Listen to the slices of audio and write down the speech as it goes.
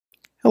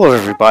Hello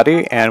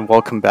everybody, and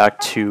welcome back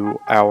to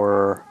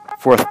our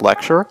fourth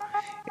lecture.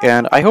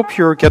 And I hope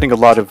you're getting a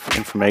lot of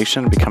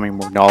information, becoming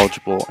more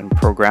knowledgeable in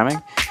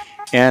programming.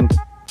 And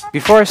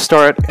before I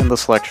start in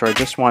this lecture, I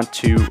just want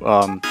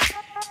to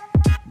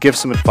give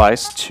some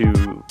advice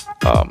to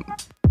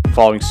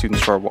following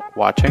students who are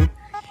watching,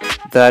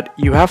 that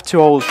you have to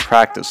always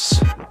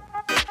practice.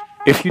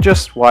 If you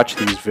just watch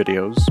these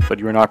videos, but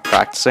you're not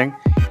practicing,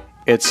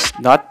 it's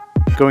not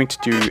going to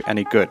do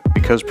any good,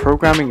 because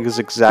programming is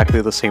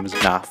exactly the same as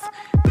math.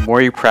 The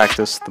more you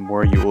practice, the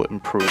more you will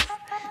improve.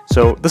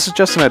 So this is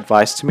just an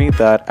advice to me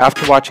that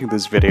after watching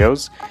these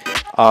videos,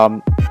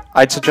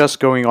 I'd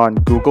suggest going on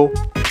Google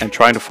and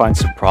trying to find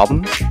some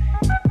problems,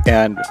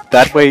 and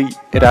that way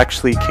it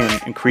actually can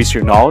increase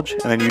your knowledge,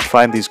 and then you'd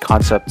find these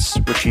concepts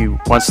which you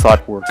once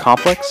thought were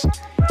complex,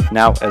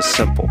 now as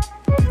simple.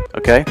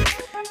 Okay?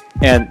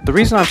 And the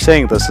reason I'm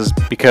saying this is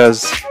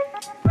because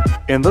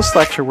in this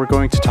lecture, we're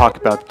going to talk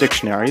about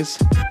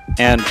dictionaries,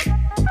 and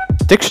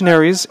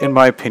dictionaries, in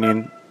my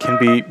opinion, can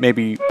be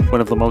maybe one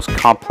of the most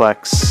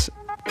complex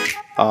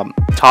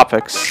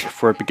topics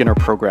for beginner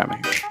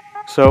programming.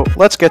 So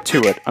let's get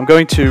to it.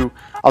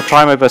 I'll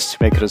try my best to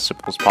make it as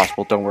simple as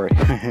possible, don't worry.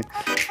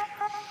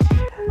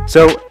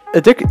 So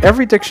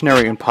every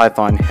dictionary in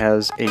Python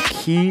has a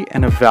key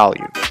and a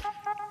value.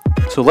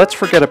 So let's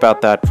forget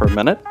about that for a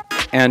minute,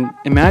 and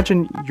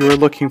imagine you're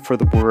looking for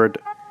the word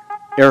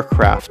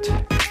aircraft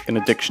in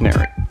a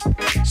dictionary.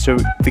 So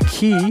the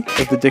key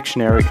of the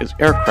dictionary is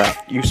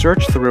aircraft. You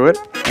search through it,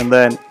 and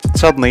then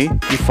suddenly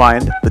you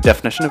find the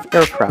definition of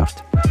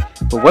aircraft.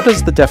 But what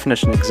is the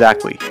definition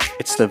exactly?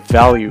 It's the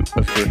value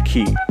of your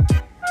key.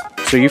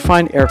 So you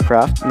find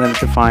aircraft, and then it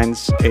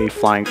defines a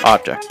flying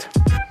object.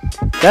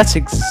 That's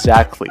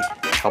exactly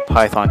how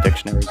Python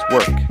dictionaries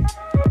work,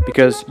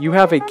 because you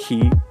have a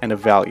key and a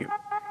value.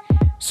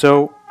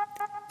 So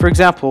for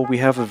example, we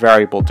have a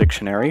variable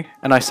dictionary,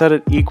 and I set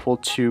it equal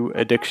to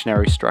a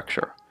dictionary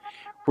structure,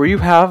 where you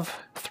have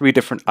three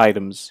different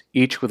items,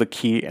 each with a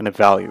key and a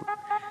value.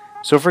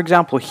 So for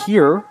example,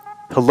 here,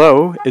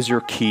 hello is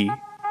your key,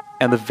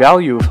 and the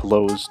value of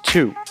hello is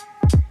 2.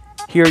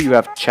 Here you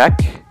have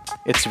check,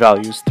 its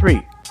value is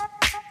 3.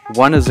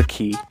 1 is a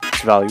key,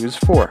 its value is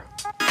 4.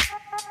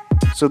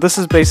 So this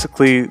is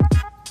basically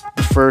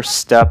the first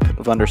step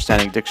of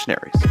understanding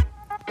dictionaries.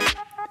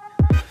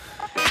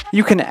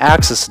 You can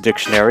access a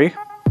dictionary,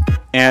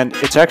 and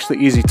it's actually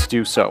easy to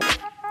do so.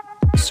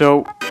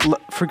 So,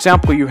 for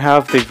example, you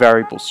have the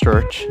variable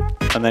search,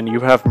 and then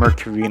you have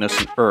Mercury, Venus,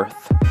 and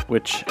Earth,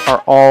 which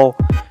are all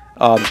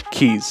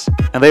keys,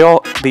 and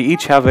they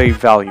each have a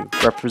value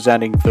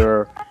representing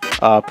their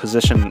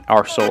position in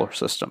our solar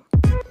system.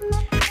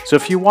 So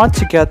if you want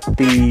to get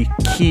the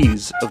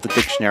keys of the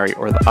dictionary,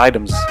 or the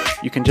items,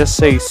 you can just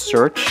say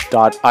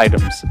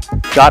search.items.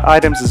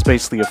 .items is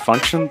basically a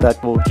function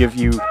that will give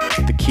you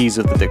the keys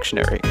of the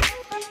dictionary.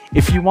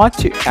 If you want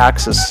to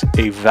access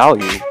a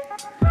value,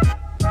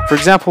 for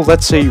example,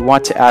 let's say you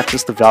want to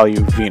access the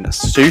value of Venus.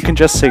 So you can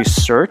just say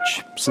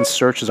search, since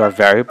search is our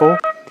variable,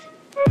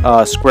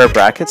 square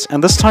brackets,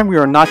 and this time we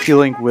are not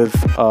dealing with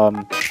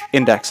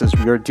indexes,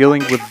 we are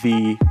dealing with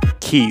the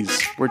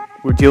keys.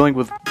 We're dealing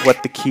with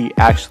what the key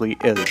actually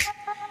is.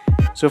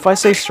 So if I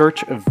say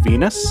search of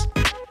Venus,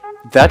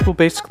 that will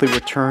basically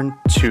return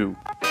 2,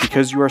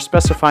 because you are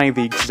specifying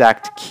the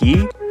exact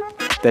key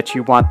that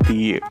you want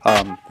the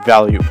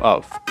value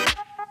of.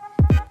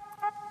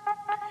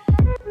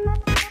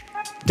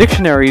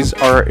 Dictionaries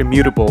are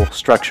immutable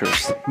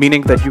structures,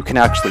 meaning that you can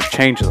actually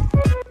change them,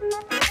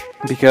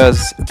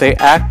 because they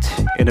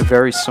act in a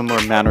very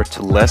similar manner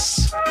to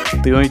lists.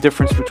 The only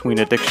difference between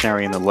a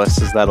dictionary and a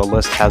list is that a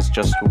list has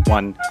just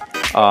one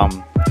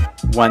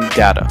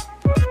data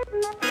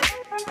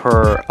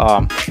per,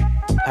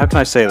 how can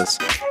I say this?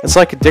 It's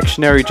like a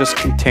dictionary just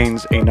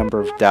contains a number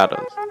of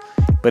data.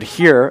 But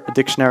here, a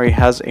dictionary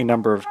has a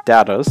number of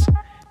datas,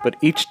 but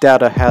each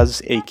data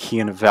has a key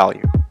and a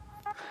value.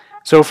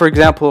 So for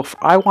example, if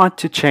I want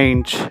to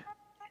change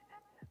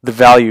the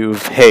value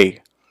of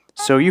hey,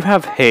 so you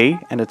have hey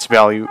and its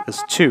value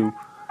is 2,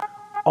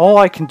 all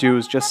I can do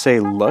is just say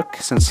look,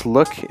 since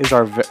look is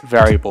our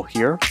variable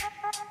here,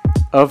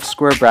 of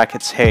square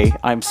brackets hey,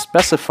 I'm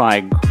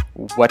specifying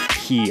what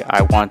key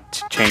I want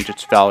to change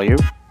its value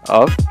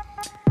of,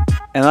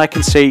 and I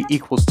can say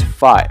equals to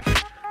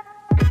 5.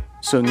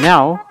 So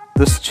now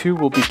this 2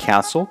 will be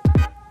cancelled,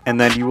 and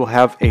then you will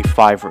have a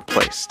 5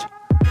 replaced.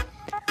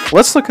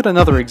 Let's look at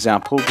another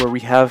example where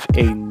we have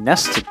a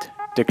nested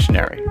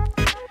dictionary,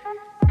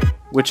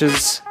 which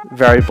is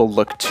variable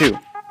look2.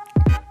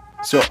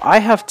 So I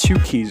have 2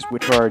 keys,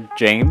 which are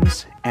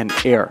James and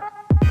air.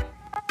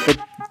 But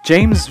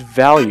James'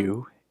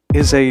 value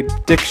is a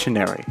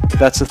dictionary.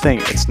 That's the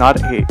thing. It's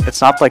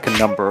not like a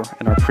number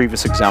in our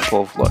previous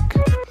example of look.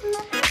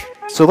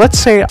 So let's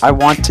say I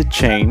want to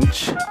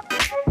change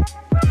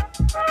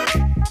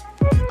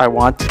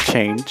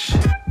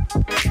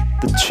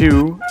the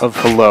 2 of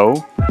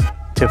hello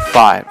to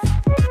 5.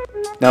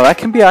 Now that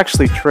can be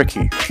actually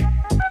tricky.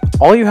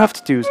 All you have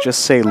to do is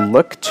just say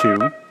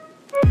look2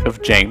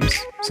 of James,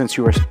 since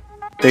you are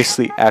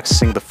basically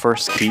accessing the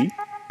first key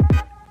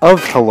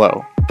of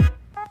hello,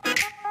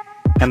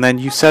 and then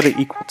you set it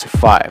equal to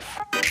 5.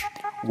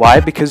 Why?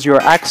 Because you're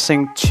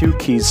accessing two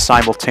keys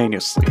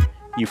simultaneously.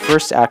 You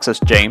first access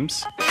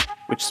James,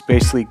 which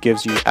basically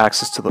gives you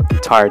access to the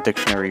entire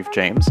dictionary of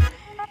James,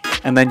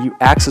 and then you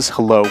access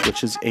hello,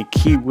 which is a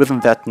key within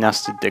that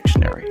nested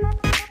dictionary.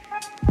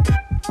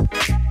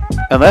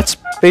 And that's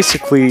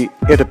basically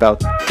it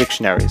about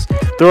dictionaries.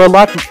 There are a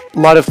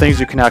lot of things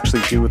you can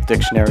actually do with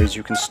dictionaries.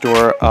 You can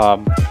store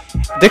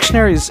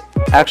dictionaries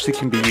actually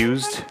can be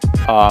used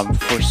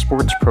for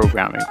sports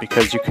programming,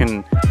 because you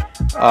can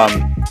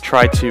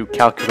try to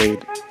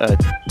calculate a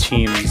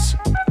team's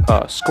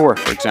score,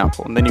 for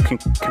example, and then you can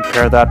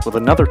compare that with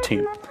another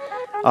team.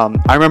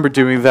 I remember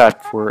doing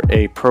that for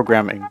a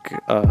programming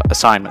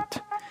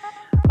assignment.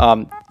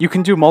 You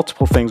can do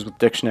multiple things with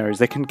dictionaries.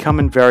 They can come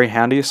in very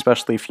handy,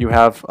 especially if you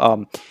have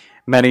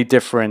many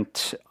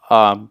different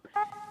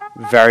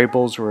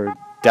variables or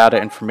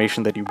data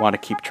information that you want to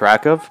keep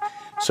track of.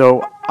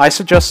 So I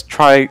suggest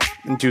try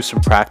and do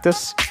some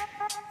practice.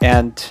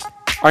 And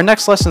our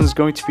next lesson is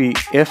going to be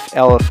if,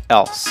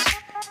 else.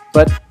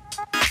 But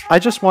I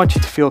just want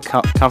you to feel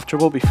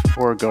comfortable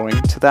before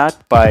going to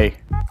that by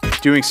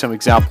doing some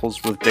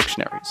examples with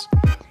dictionaries.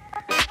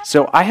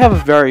 So I have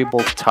a variable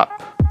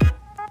tup,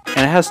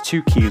 and it has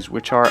two keys,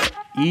 which are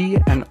E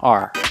and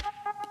R.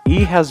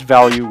 E has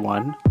value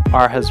 1,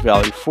 R has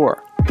value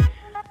 4.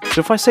 So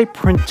if I say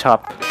print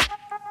tup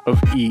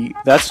of E,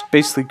 that's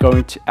basically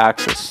going to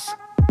access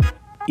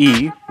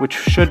E, which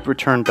should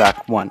return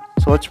back 1.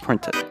 So let's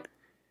print it.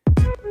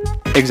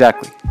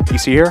 Exactly. You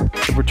see here?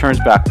 It returns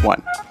back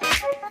 1.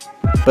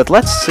 But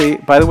let's see,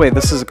 by the way,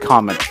 this is a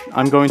comment.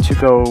 I'm going to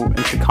go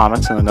into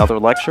comments in another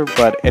lecture,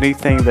 but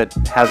anything that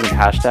has a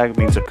hashtag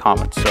means a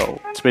comment, so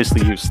it's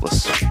basically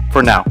useless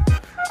for now.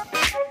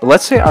 But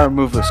let's say I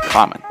remove this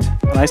comment,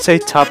 and I say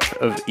tup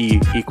of E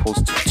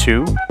equals to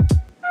 2.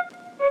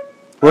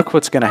 Look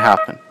what's going to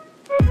happen.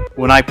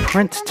 When I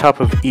print tup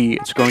of E,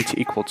 it's going to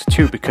equal to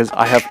 2 because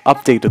I have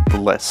updated the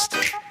list.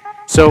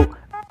 So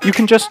you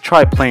can just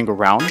try playing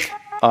around,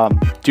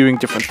 doing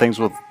different things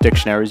with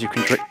dictionaries. You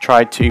can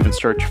try to even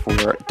search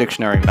for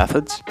dictionary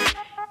methods.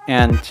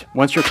 And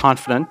once you're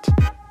confident,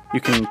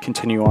 you can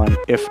continue on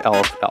if,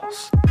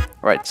 else. All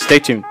right, stay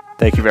tuned.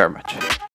 Thank you very much.